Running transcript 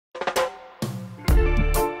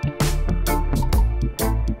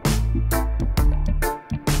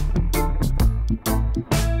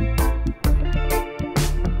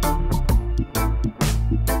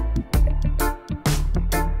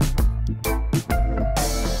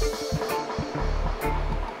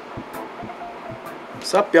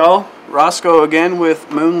Sup y'all, Roscoe again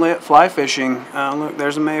with Moonlit fly fishing. Look,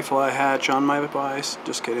 there's a mayfly hatch on my vise,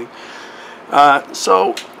 just kidding.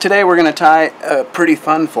 So today we're going to tie a pretty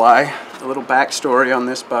fun fly. A little backstory on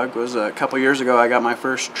this bug was a couple years ago I got my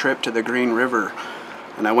first trip to the Green River,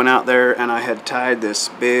 and I went out there and I had tied this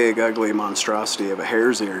big ugly monstrosity of a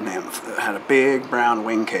hare's ear nymph that had a big brown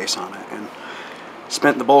wing case on it, and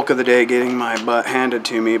spent the bulk of the day getting my butt handed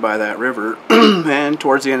to me by that river. And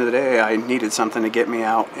towards the end of the day I needed something to get me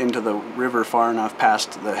out into the river far enough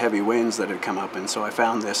past the heavy winds that had come up, and so I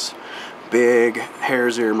found this big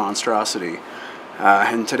hare's ear monstrosity.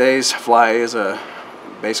 And today's fly is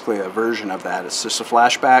basically a version of that. It's just a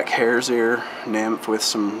flashback hare's ear nymph with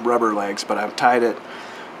some rubber legs, but I've tied it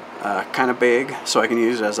kind of big so I can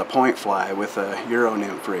use it as a point fly with a Euro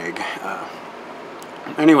Nymph rig.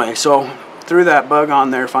 Anyway, so threw that bug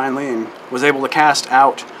on there finally and was able to cast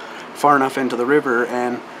out far enough into the river,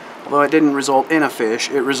 and although it didn't result in a fish,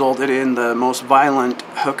 it resulted in the most violent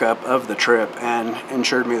hookup of the trip and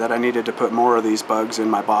ensured me that I needed to put more of these bugs in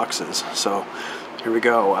my boxes. So here we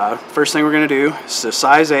go. First thing we're going to do is a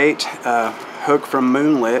size 8 hook from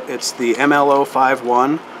Moonlit. It's the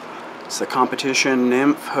MLO51. It's the competition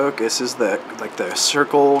nymph hook. This is the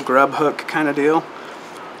circle grub hook kind of deal.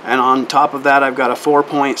 And on top of that I've got a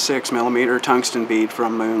 4.6mm tungsten bead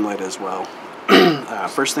from Moonlit as well.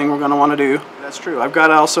 First thing we're going to want to do, that's true, I've got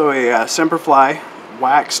also a Semperfli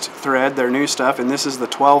waxed thread, their new stuff, and this is the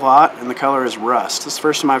 12-aught, and the color is rust. This is the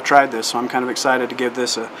first time I've tried this, so I'm kind of excited to give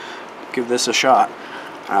this a shot.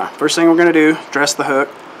 First thing we're going to do, dress the hook.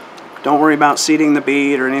 Don't worry about seating the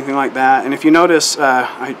bead or anything like that. And if you notice,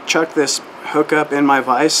 I chucked this hook up in my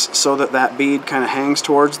vise so that that bead kind of hangs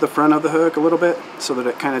towards the front of the hook a little bit, so that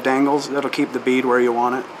it kind of dangles. That'll keep the bead where you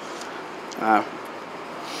want it.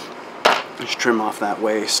 Just trim off that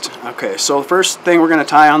waist. Okay, so the first thing we're going to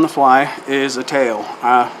tie on the fly is a tail.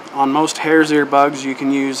 On most hare's ear bugs you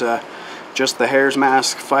can use just the hare's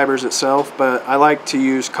mask fibers itself, but I like to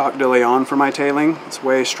use coq de leon for my tailing. It's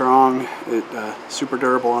way strong, super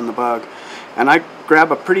durable on the bug, and I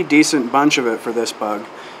grab a pretty decent bunch of it for this bug.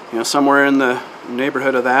 You know, somewhere in the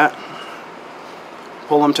neighborhood of that.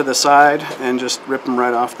 Pull them to the side and just rip them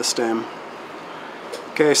right off the stem.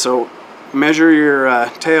 Okay, so measure your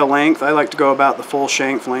tail length. I like to go about the full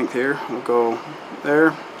shank length here. We'll go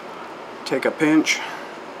there, take a pinch,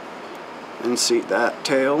 and seat that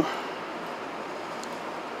tail.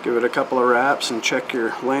 Give it a couple of wraps and check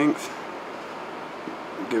your length.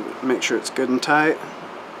 Make sure it's good and tight.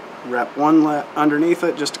 Wrap one underneath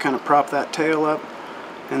it just to kind of prop that tail up,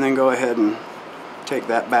 and then go ahead and take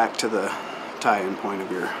that back to the tie-in point of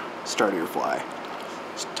your start of your fly.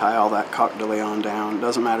 Just tie all that coq de leon down.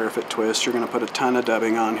 Doesn't matter if it twists, you're going to put a ton of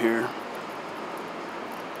dubbing on here.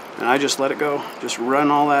 And I just let it go. Just run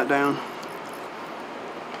all that down.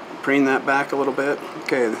 Preen that back a little bit.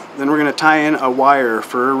 Okay, then we're going to tie in a wire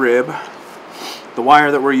for a rib. The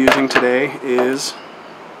wire that we're using today is,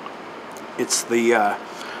 it's the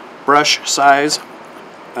brush size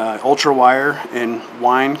ultra wire in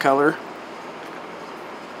wine color.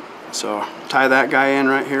 So tie that guy in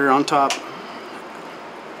right here on top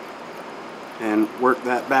and work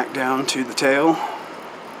that back down to the tail.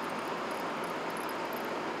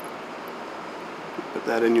 Put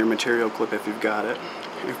that in your material clip if you've got it.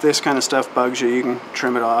 If this kind of stuff bugs you, you can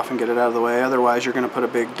trim it off and get it out of the way. Otherwise you're going to put a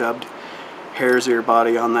big dubbed hare's ear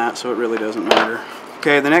body on that, so it really doesn't matter.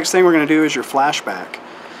 Okay, the next thing we're going to do is your flashback.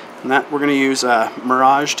 And that we're going to use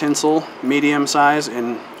Mirage tinsel, medium size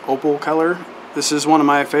in opal color. This is one of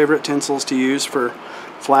my favorite tinsels to use for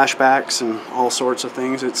flashbacks and all sorts of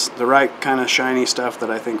things. It's the right kind of shiny stuff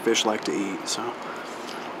that I think fish like to eat. So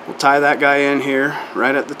we'll tie that guy in here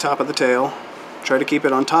right at the top of the tail. Try to keep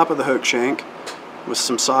it on top of the hook shank with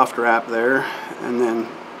some soft wrap there, and then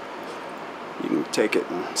you can take it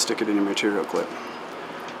and stick it in your material clip.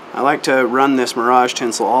 I like to run this Mirage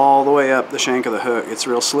tinsel all the way up the shank of the hook. It's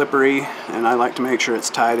real slippery, and I like to make sure it's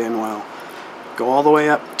tied in well. Go all the way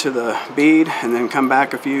up to the bead and then come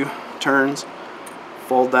back a few turns,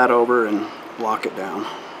 fold that over and lock it down.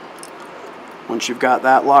 Once you've got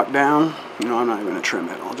that locked down, you know, I'm not even going to trim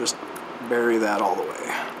it. I'll just bury that all the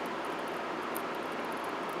way.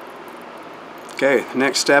 Okay, the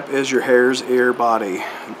next step is your hare's ear body.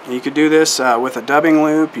 You could do this with a dubbing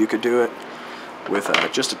loop. You could do it with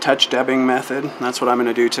just a touch dubbing method. That's what I'm going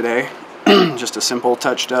to do today. Just a simple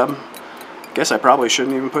touch dub. Guess I probably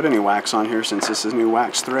shouldn't even put any wax on here since this is new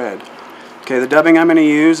wax thread. Okay, the dubbing I'm going to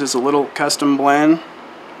use is a little custom blend,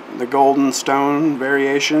 the golden stone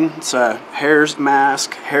variation. It's a hare's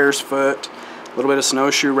mask, hare's foot, a little bit of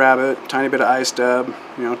snowshoe rabbit, tiny bit of ice dub,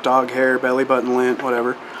 you know, dog hair, belly button lint,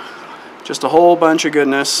 whatever. Just a whole bunch of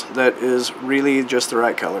goodness that is really just the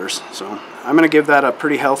right colors. So I'm going to give that a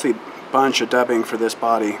pretty healthy bunch of dubbing for this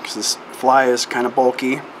body, because this fly is kind of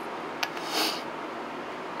bulky.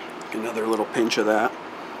 Another little pinch of that.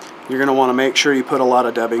 You're going to want to make sure you put a lot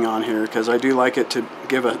of dubbing on here, because I do like it to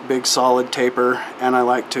give a big solid taper, and I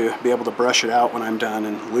like to be able to brush it out when I'm done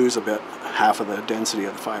and lose a bit, half of the density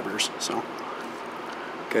of the fibers. So,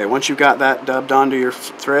 okay, once you've got that dubbed onto your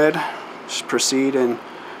thread, just proceed in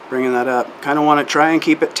bringing that up. Kind of want to try and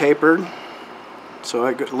keep it tapered, so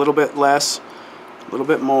I get a little bit less, a little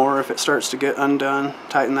bit more. If it starts to get undone,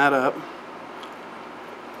 tighten that up.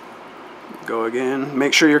 Go again.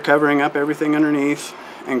 Make sure you're covering up everything underneath,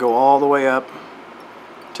 and go all the way up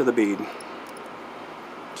to the bead.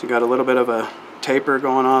 So you got a little bit of a taper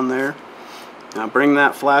going on there. Now bring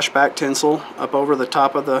that flashback tinsel up over the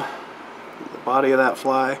top of the body of that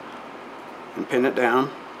fly and pin it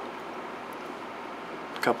down.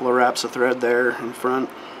 A couple of wraps of thread there in front,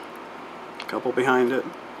 a couple behind it,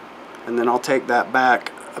 and then I'll take that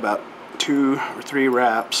back about 2 or 3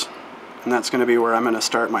 wraps, and that's going to be where I'm going to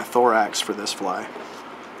start my thorax for this fly.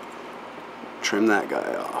 Trim that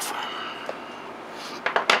guy off.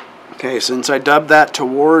 Okay, since I dubbed that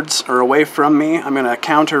towards or away from me, I'm going to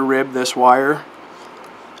counter rib this wire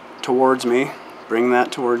towards me. Bring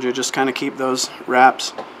that towards you. Just kind of keep those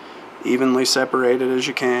wraps evenly separated as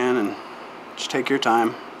you can, and just take your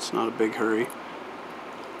time. It's not a big hurry.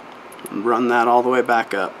 And run that all the way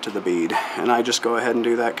back up to the bead. And I just go ahead and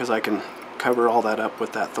do that because I can cover all that up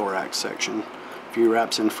with that thorax section. A few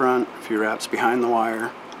wraps in front, a few wraps behind the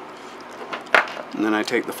wire. And then I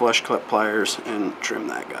take the flush clip pliers and trim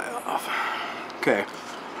that guy off. Okay,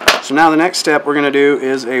 so now the next step we're going to do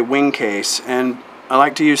is a wing case. And I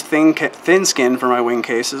like to use thin skin for my wing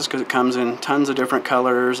cases because it comes in tons of different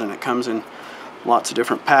colors and it comes in lots of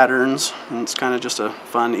different patterns, and it's kind of just a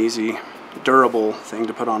fun, easy, durable thing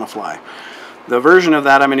to put on a fly. The version of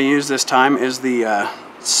that I'm going to use this time is the,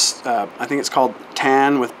 I think it's called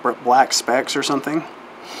tan with black specks or something.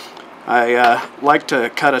 I like to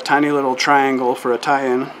cut a tiny little triangle for a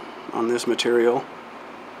tie-in on this material.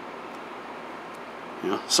 You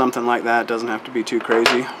know, something like that. Doesn't have to be too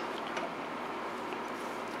crazy.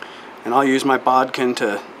 And I'll use my bodkin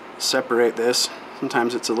to separate this.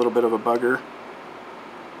 Sometimes it's a little bit of a bugger.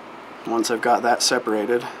 Once I've got that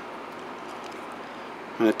separated,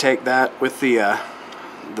 I'm going to take that with the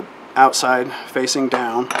outside facing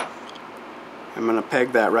down. I'm going to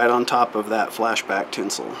peg that right on top of that flashback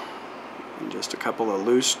tinsel. And just a couple of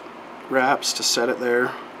loose wraps to set it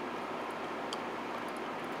there.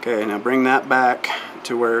 Okay, now bring that back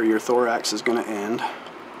to where your thorax is going to end.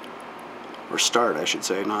 Or start, I should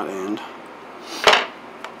say, not end.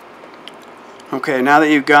 Okay, now that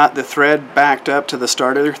you've got the thread backed up to the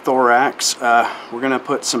start of your thorax, we're going to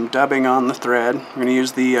put some dubbing on the thread. We're going to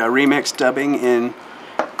use the remix dubbing in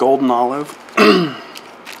Golden Olive.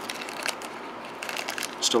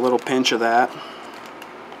 Just a little pinch of that.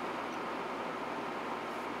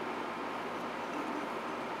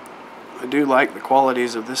 I do like the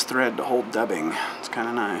qualities of this thread to hold dubbing. It's kind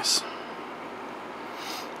of nice.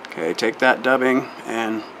 Okay, take that dubbing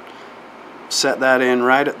and set that in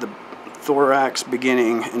right at the thorax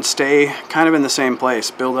beginning and stay kind of in the same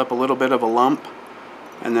place. Build up a little bit of a lump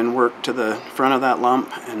and then work to the front of that lump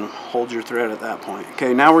and hold your thread at that point.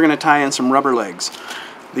 Okay, now we're going to tie in some rubber legs.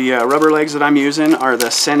 The rubber legs that I'm using are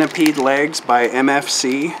the Centipede legs by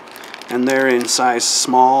MFC, and they're in size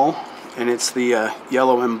small, and it's the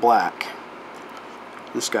yellow and black.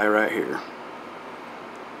 This guy right here.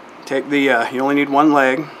 Take the, you only need one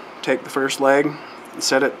leg. Take the first leg and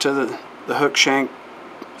set it to the hook shank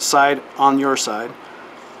side on your side.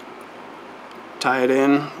 Tie it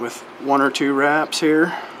in with 1 or 2 wraps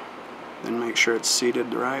here, then make sure it's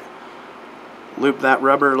seated right. Loop that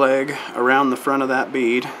rubber leg around the front of that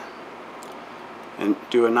bead and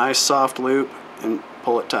do a nice soft loop and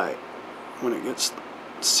pull it tight. When it gets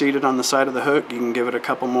seated on the side of the hook, you can give it a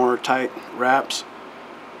couple more tight wraps,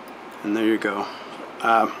 and there you go.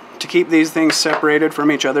 To keep these things separated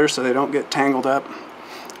from each other so they don't get tangled up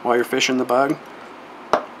while you're fishing the bug,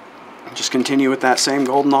 just continue with that same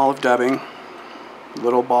golden olive dubbing,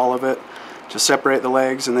 little ball of it to separate the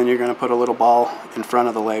legs, and then you're going to put a little ball in front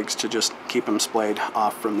of the legs to just keep them splayed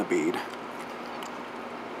off from the bead.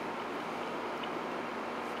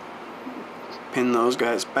 Pin those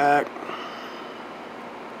guys back.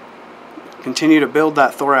 Continue to build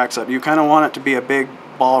that thorax up. You kind of want it to be a big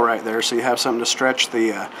ball right there so you have something to stretch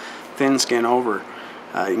the thin skin over.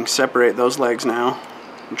 You can separate those legs now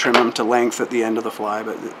and trim them to length at the end of the fly,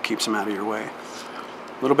 but it keeps them out of your way.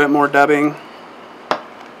 A little bit more dubbing.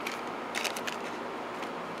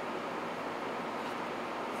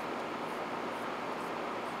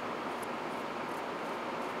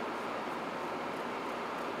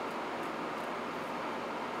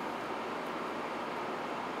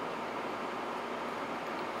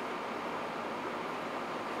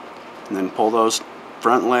 And then pull those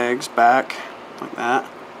front legs back like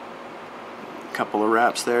that. A couple of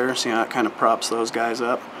wraps there. See how it kind of props those guys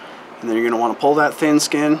up. And then you're going to want to pull that thin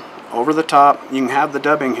skin over the top. You can have the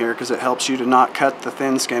dubbing here because it helps you to not cut the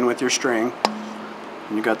thin skin with your string.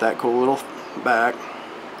 And you got that cool little back.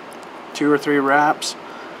 2 or 3 wraps.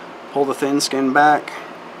 Pull the thin skin back.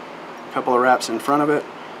 A couple of wraps in front of it.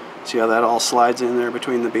 See how that all slides in there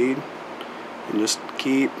between the bead. And just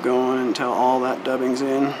keep going until all that dubbing's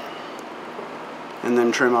in. And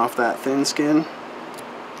then trim off that thin skin.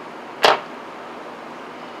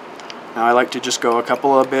 Now I like to just go a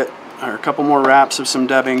couple more wraps of some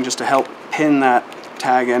dubbing just to help pin that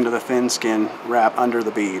tag end of the thin skin wrap under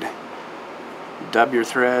the bead. Dub your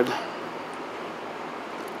thread.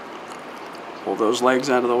 Pull those legs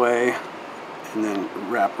out of the way and then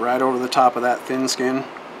wrap right over the top of that thin skin.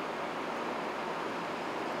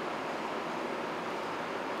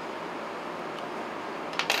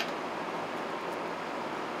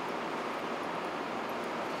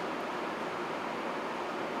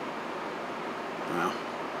 Wow,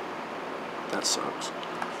 that sucks.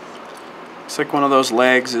 Looks like one of those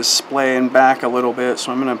legs is splaying back a little bit,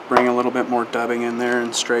 so I'm going to bring a little bit more dubbing in there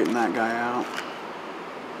and straighten that guy out.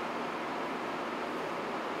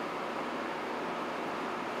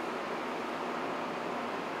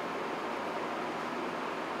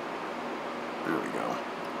 There we go.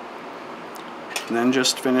 And then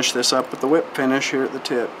just finish this up with the whip finish here at the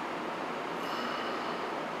tip.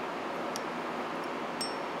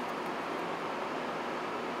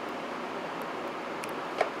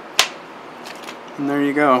 And there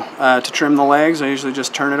you go. To trim the legs, I usually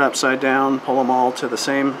just turn it upside down, pull them all to the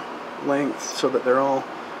same length so that they're all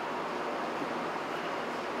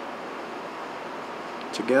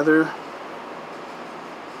together.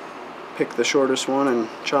 Pick the shortest one and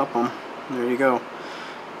chop them. There you go.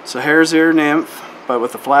 So Hare's Euro Nymph, but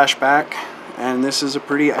with a flashback, and this is a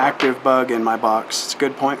pretty active bug in my box. It's a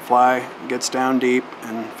good point fly, gets down deep,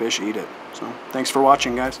 and fish eat it. So thanks for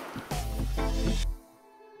watching, guys.